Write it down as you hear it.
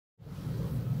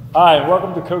Hi, and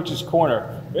welcome to Coach's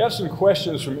Corner. We have some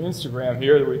questions from Instagram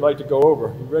here that we'd like to go over.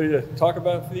 You ready to talk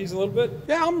about these a little bit?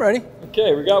 Yeah, I'm ready.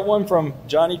 Okay, we got one from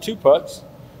Johnny Two Putts.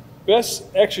 Best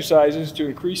exercises to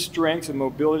increase strength and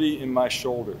mobility in my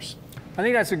shoulders. I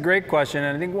think that's a great question,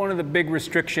 and I think one of the big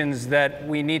restrictions that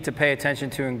we need to pay attention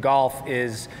to in golf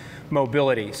is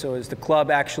mobility. So as the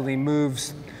club actually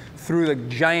moves through the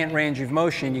giant range of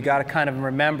motion, you got to kind of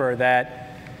remember that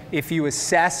if you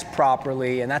assess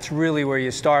properly, and that's really where you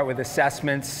start with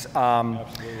assessments,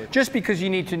 just because you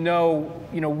need to know,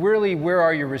 really where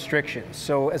are your restrictions.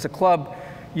 So as a club,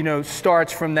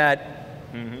 starts from that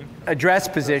address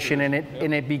position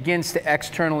and it begins to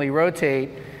externally rotate,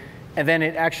 and then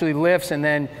it actually lifts, and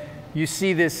then you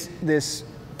see this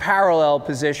parallel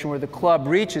position where the club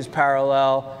reaches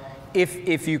parallel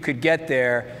if you could get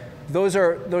there. Those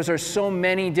are so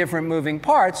many different moving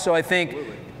parts, so I think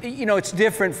it's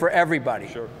different for everybody.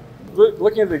 Sure.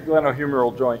 Looking at the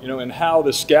glenohumeral joint, and how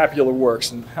the scapula works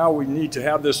and how we need to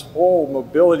have this whole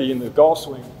mobility in the golf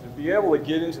swing to be able to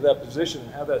get into that position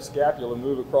and have that scapula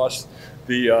move across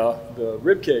the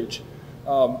rib cage.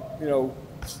 The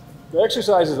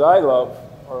exercises I love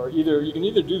are you can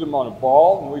either do them on a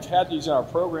ball, and we've had these in our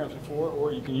programs before,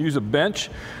 or you can use a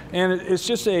bench, and it's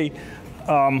just a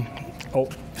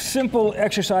simple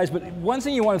exercise. But one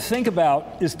thing you want to think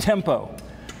about is tempo.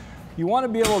 You want to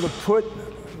be able to put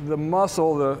the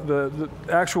muscle, the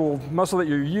actual muscle that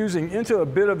you're using, into a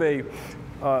bit of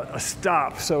a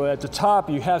stop. So at the top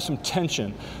you have some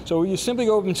tension. So you simply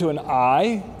go into an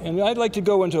I, and I'd like to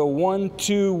go into a 1,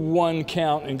 2, 1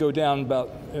 count and go down about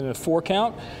in a 4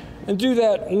 count, and do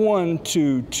that 1,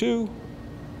 2, 2,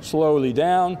 slowly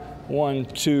down, 1,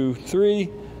 2, 3,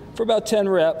 for about 10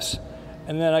 reps,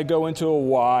 and then I go into a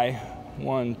Y,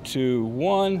 1, 2,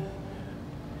 1.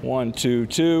 1, 2,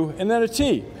 2, and then a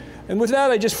T. And with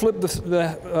that, I just flip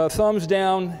the thumbs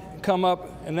down, come up,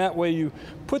 and that way you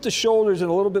put the shoulders in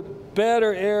a little bit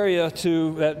better area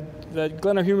to that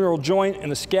glenohumeral joint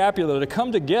and the scapula to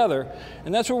come together,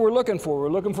 and that's what we're looking for. We're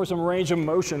looking for some range of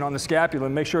motion on the scapula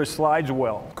and make sure it slides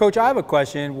well. Coach, I have a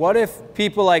question. What if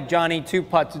people like Johnny Two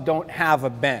Putts don't have a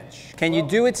bench? Can you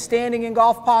do it standing in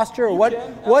golf posture? Or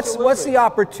what's the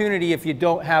opportunity if you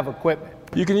don't have equipment?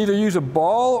 You can either use a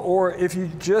ball, or if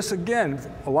you just, again,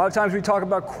 a lot of times we talk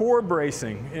about core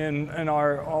bracing in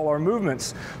all our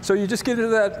movements. So you just get into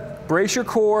that, brace your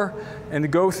core,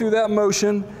 and go through that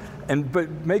motion, but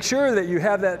make sure that you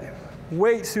have that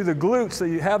weight through the glutes, so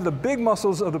you have the big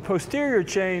muscles of the posterior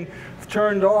chain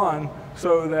turned on,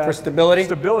 so that for stability.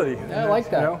 Yeah, I like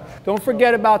that. Don't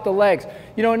forget about the legs.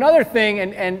 Another thing,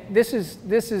 and this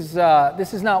is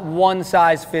not one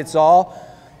size fits all.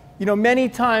 Many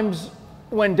times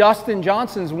when Dustin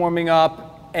Johnson's warming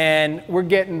up and we're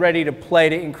getting ready to play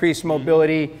to increase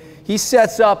mobility, he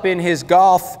sets up in his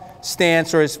golf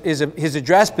stance or his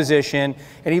address position,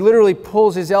 and he literally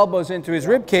pulls his elbows into his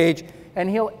rib cage, and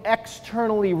he'll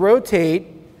externally rotate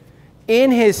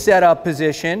in his setup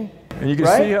position. And you can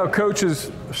see how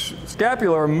Coach's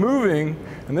scapula are moving,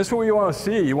 and this is what you want to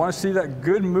see. You want to see that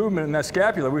good movement in that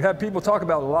scapula. We've had people talk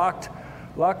about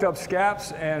locked up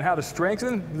scaps and how to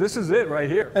strengthen. This is it right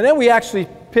here. And then we actually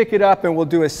pick it up and we'll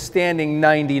do a standing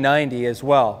 90-90 as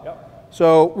well. Yep.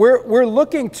 So we're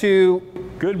looking to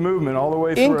good movement all the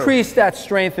way through. Increase that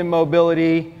strength and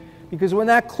mobility, because when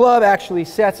that club actually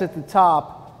sets at the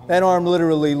top, that arm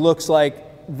literally looks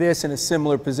like this in a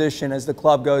similar position as the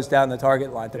club goes down the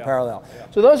target line to parallel.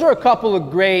 Yep. So those are a couple of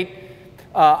great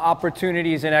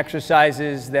opportunities and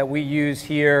exercises that we use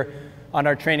here on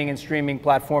our training and streaming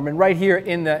platform, and right here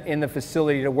in the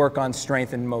facility to work on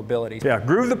strength and mobility. Yeah,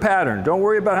 groove the pattern. Don't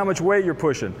worry about how much weight you're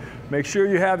pushing. Make sure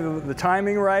you have the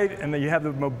timing right, and that you have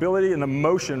the mobility and the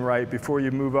motion right before you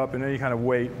move up in any kind of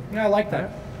weight. Yeah, I like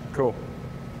that. Cool.